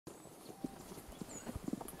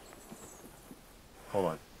Hold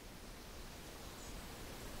on.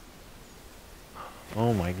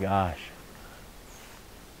 Oh my gosh.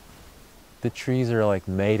 The trees are like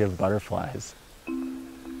made of butterflies.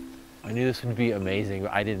 I knew this would be amazing,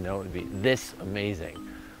 but I didn't know it would be this amazing.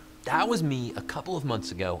 That was me a couple of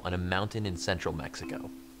months ago on a mountain in central Mexico.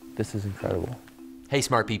 This is incredible. Hey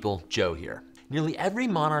smart people, Joe here. Nearly every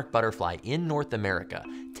monarch butterfly in North America,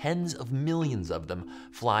 tens of millions of them,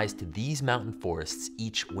 flies to these mountain forests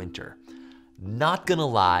each winter. Not gonna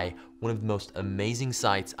lie, one of the most amazing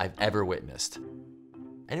sights I've ever witnessed.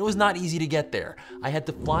 And it was not easy to get there. I had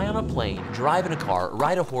to fly on a plane, drive in a car,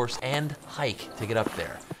 ride a horse, and hike to get up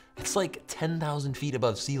there. It's like 10,000 feet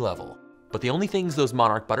above sea level. But the only things those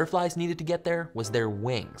monarch butterflies needed to get there was their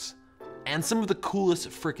wings. And some of the coolest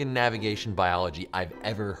frickin' navigation biology I've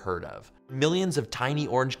ever heard of. Millions of tiny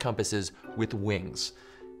orange compasses with wings.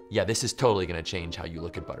 Yeah, this is totally gonna change how you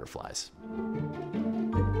look at butterflies.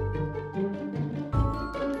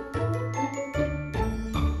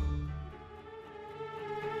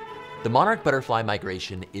 The monarch butterfly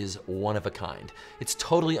migration is one of a kind. It's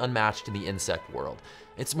totally unmatched in the insect world.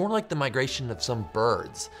 It's more like the migration of some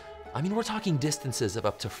birds. I mean, we're talking distances of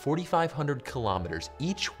up to 4,500 kilometers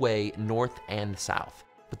each way, north and south.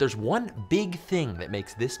 But there's one big thing that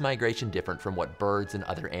makes this migration different from what birds and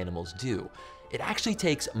other animals do. It actually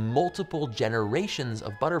takes multiple generations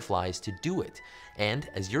of butterflies to do it. And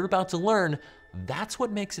as you're about to learn, that's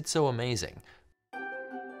what makes it so amazing.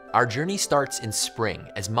 Our journey starts in spring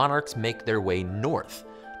as monarchs make their way north.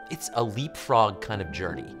 It's a leapfrog kind of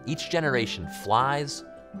journey. Each generation flies,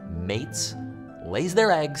 mates, lays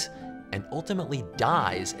their eggs, and ultimately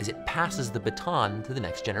dies as it passes the baton to the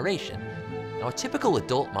next generation. Now, a typical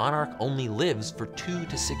adult monarch only lives for 2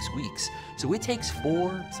 to 6 weeks, so it takes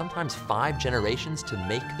 4, sometimes 5 generations to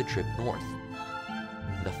make the trip north.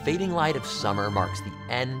 The fading light of summer marks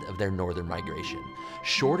the end of their northern migration.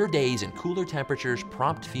 Shorter days and cooler temperatures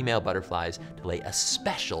prompt female butterflies to lay a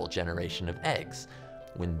special generation of eggs.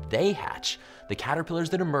 When they hatch, the caterpillars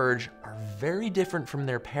that emerge are very different from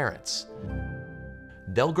their parents.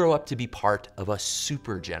 They'll grow up to be part of a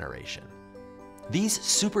super generation. These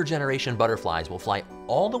super generation butterflies will fly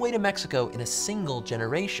all the way to Mexico in a single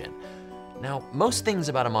generation. Now, most things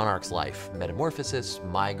about a monarch's life, metamorphosis,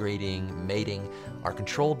 migrating, mating, are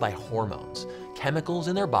controlled by hormones, chemicals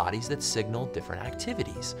in their bodies that signal different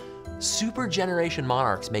activities. Super generation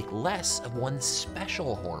monarchs make less of one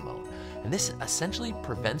special hormone, and this essentially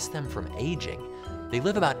prevents them from aging. They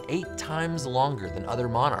live about 8 times longer than other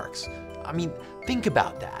monarchs. I mean, think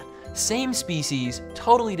about that. Same species,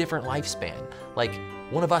 totally different lifespan, like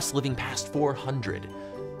one of us living past 400.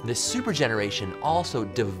 This super generation also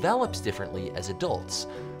develops differently as adults.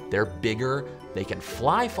 They're bigger, they can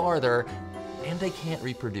fly farther, and they can't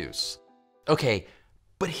reproduce. Okay,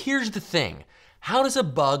 but here's the thing. How does a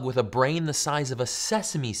bug with a brain the size of a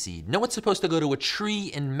sesame seed know it's supposed to go to a tree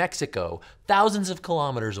in Mexico, thousands of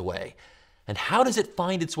kilometers away? And how does it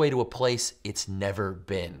find its way to a place it's never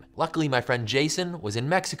been? Luckily, my friend Jason was in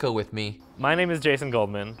Mexico with me. My name is Jason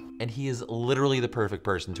Goldman. And he is literally the perfect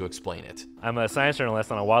person to explain it. I'm a science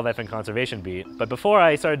journalist on a wildlife and conservation beat, but before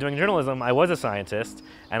I started doing journalism, I was a scientist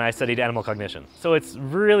and I studied animal cognition. So it's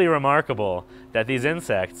really remarkable that these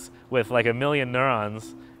insects with like 1 million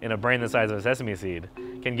neurons in a brain the size of a sesame seed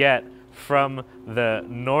can get from the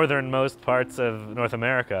northernmost parts of North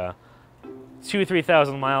America 2,000 to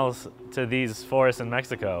 3,000 miles to these forests in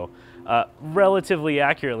Mexico relatively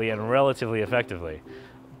accurately and relatively effectively.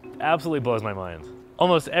 Absolutely blows my mind.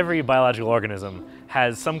 Almost every biological organism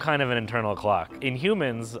has some kind of an internal clock. In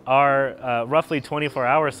humans, our roughly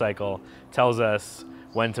 24-hour cycle tells us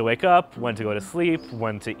when to wake up, when to go to sleep,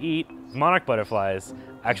 when to eat. Monarch butterflies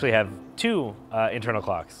actually have 2 internal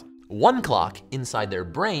clocks. One clock inside their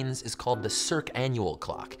brains is called the circannual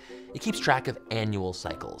clock. It keeps track of annual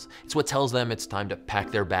cycles. It's what tells them it's time to pack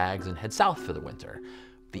their bags and head south for the winter.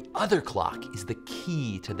 The other clock is the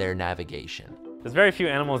key to their navigation. There's very few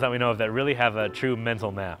animals that we know of that really have a true mental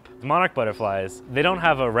map. The monarch butterflies, they don't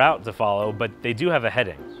have a route to follow, but they do have a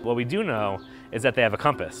heading. What we do know is that they have a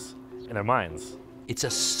compass in their minds. It's a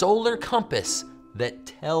solar compass that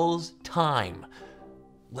tells time.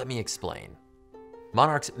 Let me explain.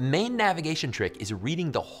 Monarch's main navigation trick is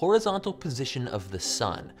reading the horizontal position of the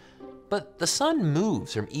sun. But the sun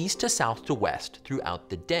moves from east to south to west throughout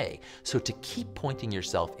the day. So to keep pointing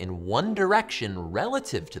yourself in one direction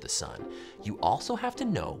relative to the sun, you also have to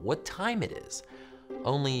know what time it is.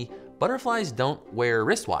 Only butterflies don't wear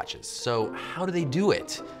wristwatches, so how do they do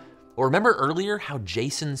it? Or remember earlier how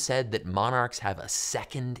Jason said that monarchs have a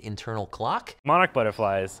second internal clock? Monarch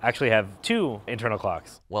butterflies actually have 2 internal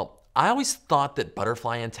clocks. Well, I always thought that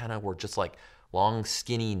butterfly antennae were just like long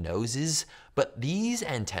skinny noses, but these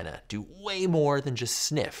antennae do way more than just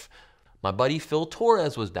sniff. My buddy Phil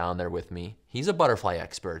Torres was down there with me. He's a butterfly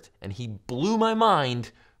expert, and he blew my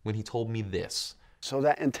mind when he told me this. So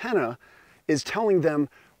that antenna is telling them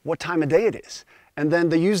what time of day it is. And then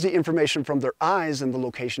they use the information from their eyes and the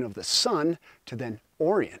location of the sun to then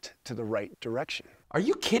orient to the right direction. Are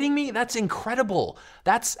you kidding me? That's incredible.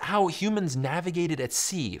 That's how humans navigated at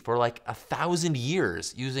sea for like 1,000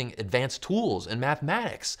 years using advanced tools and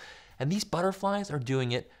mathematics. And these butterflies are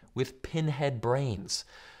doing it with pinhead brains.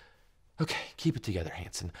 Okay, keep it together,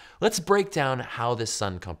 Hanson. Let's break down how this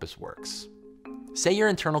sun compass works. Say your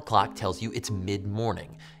internal clock tells you it's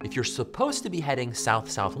mid-morning. If you're supposed to be heading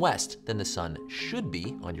south-southwest, then the sun should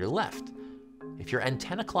be on your left. If your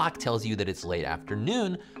antenna clock tells you that it's late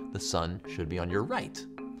afternoon, the sun should be on your right.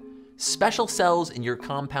 Special cells in your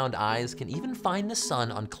compound eyes can even find the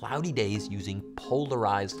sun on cloudy days using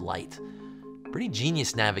polarized light. Pretty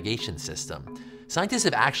genius navigation system. Scientists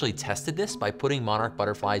have actually tested this by putting monarch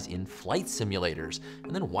butterflies in flight simulators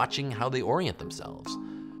and then watching how they orient themselves.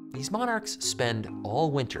 These monarchs spend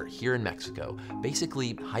all winter here in Mexico,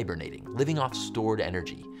 basically hibernating, living off stored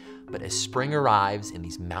energy. But as spring arrives in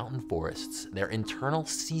these mountain forests, their internal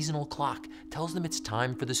seasonal clock tells them it's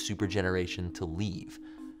time for the supergeneration to leave.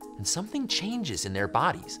 And something changes in their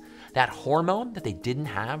bodies. That hormone that they didn't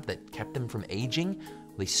have that kept them from aging,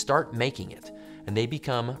 they start making it, and they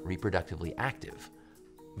become reproductively active.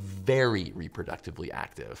 Very reproductively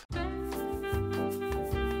active.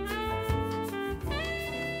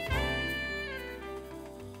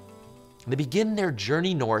 They begin their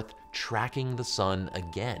journey north, tracking the sun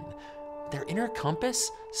again. Their inner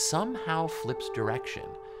compass somehow flips direction.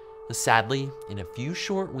 Sadly, in a few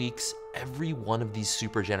short weeks, every one of these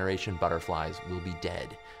supergeneration butterflies will be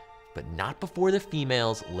dead. But not before the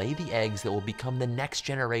females lay the eggs that will become the next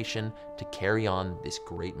generation to carry on this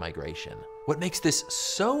great migration. What makes this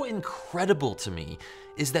so incredible to me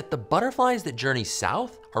is that the butterflies that journey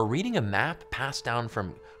south are reading a map passed down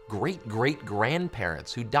from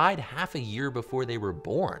great-great-grandparents who died half a year before they were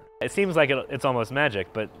born. It seems like it's almost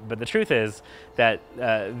magic, but the truth is that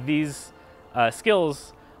these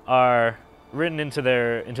skills are written into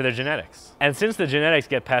their genetics. And since the genetics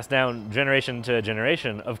get passed down generation to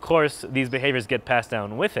generation, of course these behaviors get passed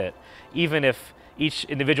down with it. Even if each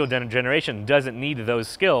individual generation doesn't need those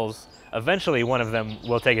skills, eventually one of them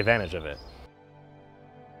will take advantage of it.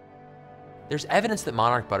 There's evidence that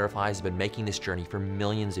monarch butterflies have been making this journey for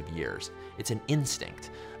millions of years. It's an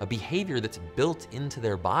instinct, a behavior that's built into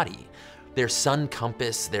their body. Their sun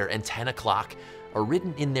compass, their antenna clock are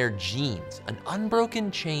written in their genes, an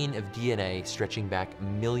unbroken chain of DNA stretching back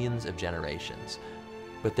millions of generations.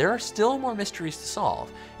 But there are still more mysteries to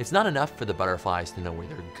solve. It's not enough for the butterflies to know where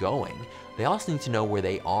they're going. They also need to know where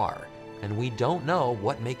they are. And we don't know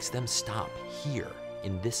what makes them stop here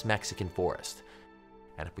in this Mexican forest.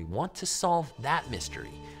 And if we want to solve that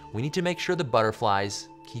mystery, we need to make sure the butterflies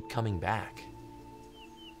keep coming back.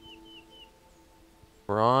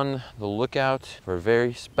 We're on the lookout for a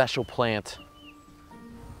very special plant.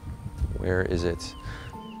 Where is it?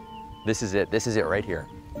 This is it. This is it right here.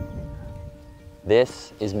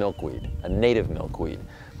 This is milkweed, a native milkweed.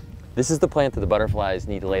 This is the plant that the butterflies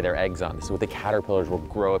need to lay their eggs on. This is what the caterpillars will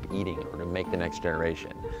grow up eating in order to make the next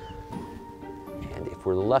generation. And if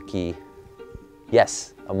we're lucky,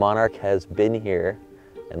 yes, a monarch has been here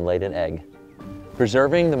and laid an egg.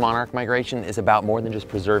 Preserving the monarch migration is about more than just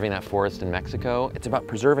preserving that forest in Mexico. It's about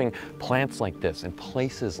preserving plants like this and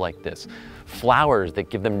places like this, flowers that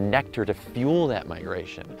give them nectar to fuel that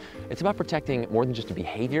migration. It's about protecting more than just a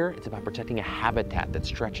behavior, it's about protecting a habitat that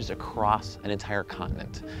stretches across an entire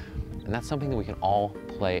continent. And that's something that we can all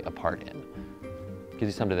play a part in. Gives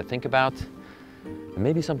you something to think about, and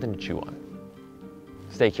maybe something to chew on.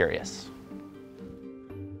 Stay curious.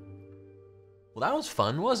 Well, that was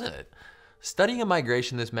fun, wasn't it? Studying a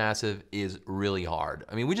migration this massive is really hard.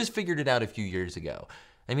 I mean, we just figured it out a few years ago.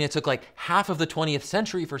 I mean, it took like half of the 20th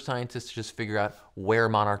century for scientists to just figure out where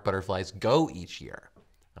monarch butterflies go each year.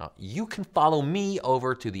 Now, you can follow me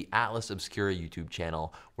over to the Atlas Obscura YouTube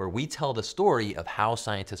channel, where we tell the story of how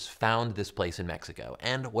scientists found this place in Mexico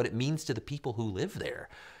and what it means to the people who live there.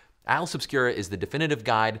 Atlas Obscura is the definitive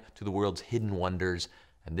guide to the world's hidden wonders,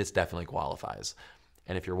 and this definitely qualifies.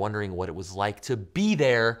 And if you're wondering what it was like to be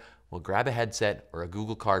there, well, grab a headset or a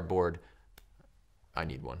Google Cardboard. I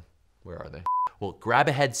need one. Where are they? Well, grab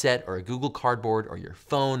a headset or a Google Cardboard or your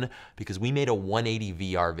phone, because we made a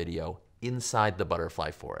 180 VR video inside the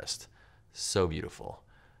butterfly forest. So beautiful.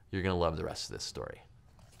 You're gonna love the rest of this story.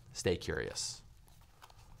 Stay curious.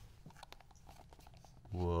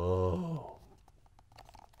 Whoa.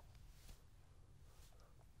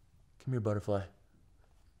 Come here, butterfly.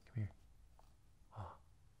 Come here. Oh.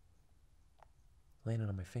 Landed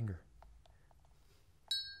on my finger.